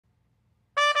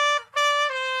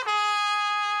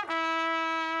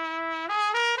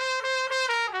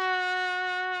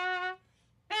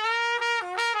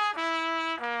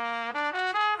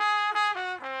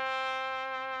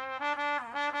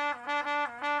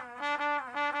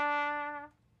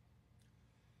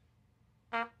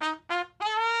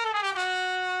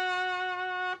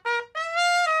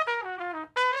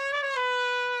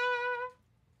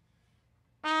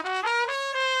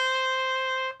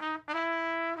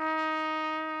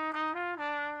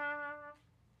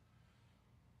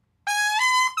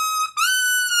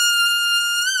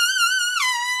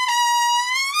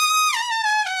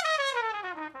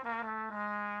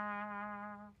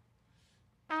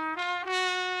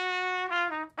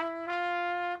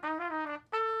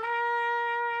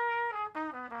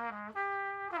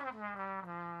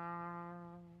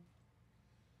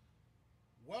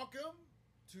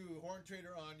Horn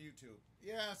Trader on YouTube.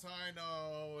 Yes, I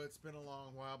know it's been a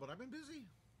long while, but I've been busy.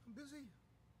 I'm busy.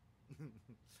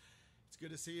 It's good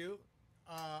to see you.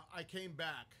 I came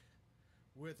back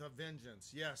with a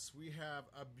vengeance. Yes, we have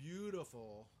a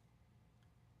beautiful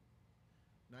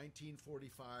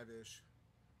 1945-ish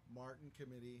Martin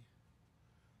Committee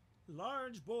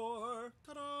large bore.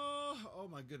 Ta-da! Oh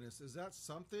my goodness, is that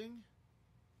something?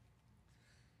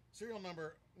 Serial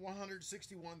number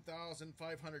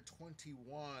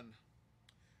 161,521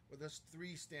 with this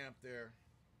 3 stamp there.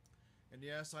 And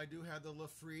yes, I do have the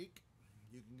LaFreak.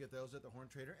 You can get those at the Horn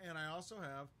Trader. And I also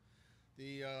have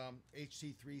the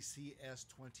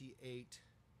HT3CS28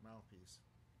 mouthpiece.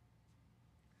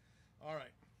 All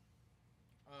right.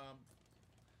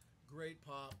 Great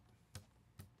pop.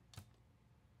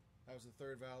 That was the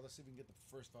 3rd valve. Let's see if we can get the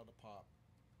first valve to pop.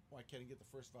 Why can't I get the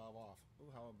first valve off?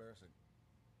 Ooh, how embarrassing.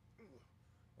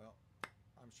 Well,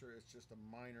 I'm sure it's just a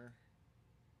minor.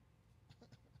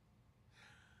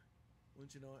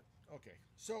 Wouldn't you know it? Okay.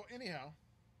 So anyhow,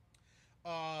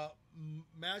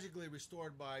 magically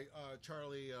restored by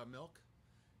Charlie Melk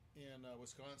in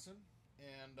Wisconsin,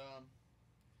 and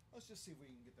let's just see if we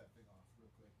can get that thing off real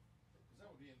quick, because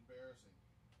that would be embarrassing.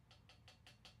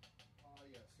 Oh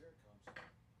yes, here it comes.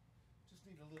 Just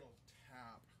need a little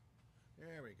tap.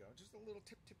 There we go. Just a little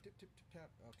tip, tip, tip, tip, tip, tap.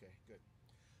 Okay, good.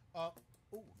 Oh,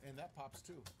 and that pops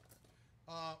too.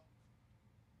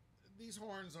 These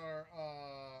horns are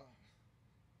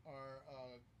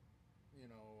you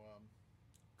know,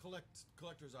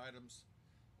 collector's items.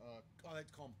 I like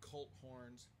to call them cult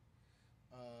horns.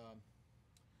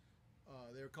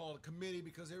 They're called a committee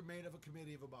because they're made of a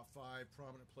committee of about 5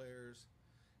 prominent players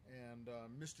and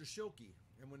Mr. Schilke.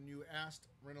 And when you asked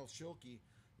Reynolds Schilke,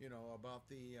 you know, about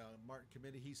the Martin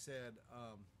Committee, he said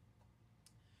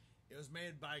it was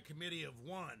made by a committee of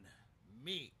 1,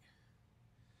 me.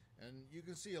 And you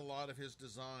can see a lot of his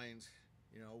designs,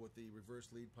 you know, with the reverse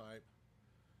lead pipe,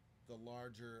 the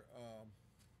larger,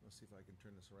 let's see if I can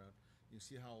turn this around. You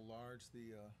see how large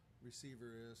the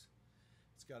receiver is.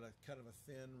 It's got a kind of a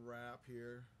thin wrap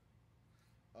here.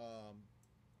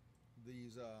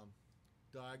 These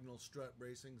diagonal strut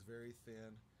bracings, very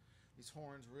thin. These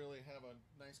horns really have a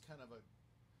nice kind of a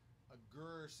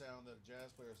grr sound that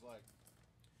jazz players like.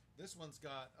 This one's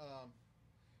got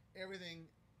everything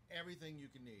you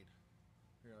can need.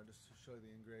 Here, I'll just show you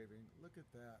the engraving. Look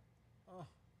at that. Oh.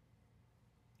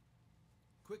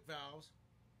 Quick valves.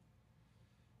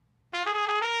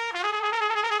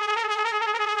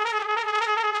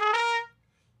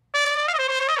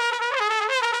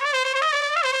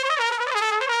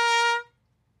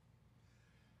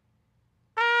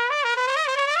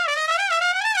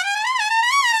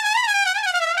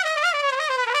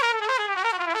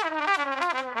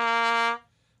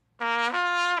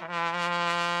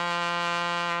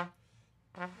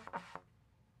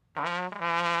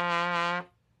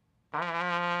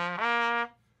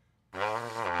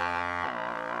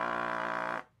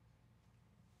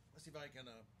 Let's see if I can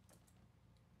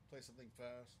play something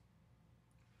fast.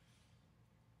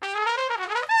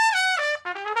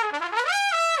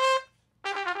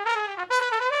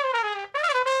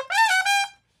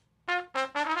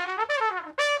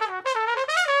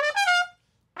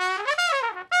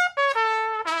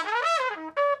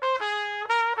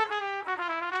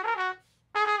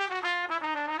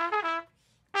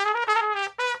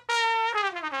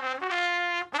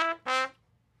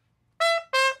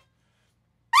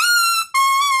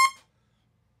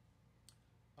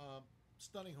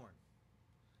 Stunning horn.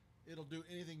 It'll do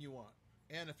anything you want.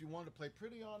 And if you want to play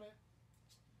pretty on it,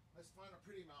 let's find a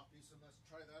pretty mouthpiece and let's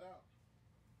try that out.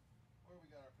 Where we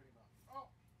got our pretty mouthpiece?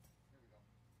 Oh, here we go.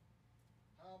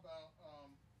 How about,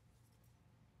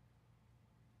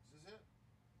 is this it?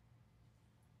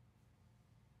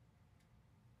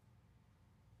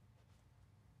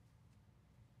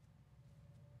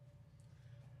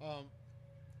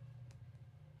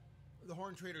 The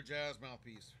Horn Trader Jazz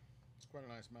mouthpiece. It's quite a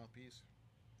nice mouthpiece.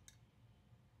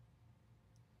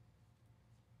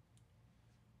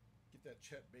 Get that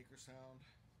Chet Baker sound.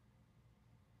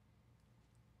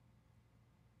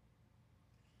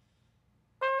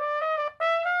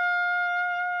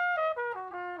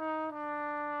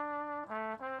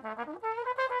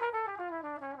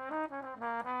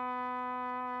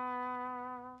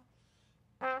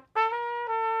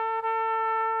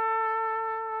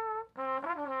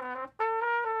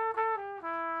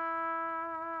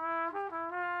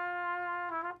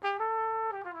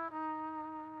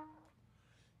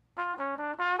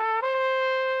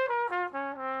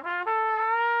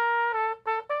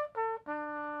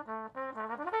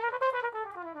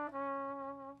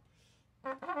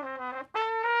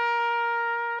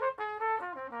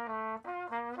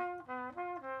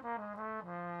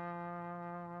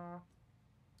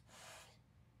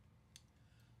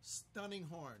 stunning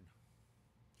horn.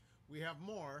 We have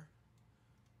more,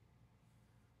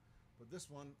 but this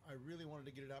one, I really wanted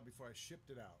to get it out before I shipped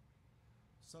it out.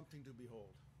 Something to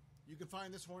behold. You can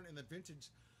find this horn in the vintage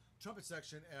trumpet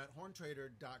section at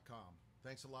horntrader.com.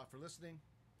 Thanks a lot for listening.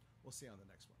 We'll see you on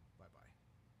the next one.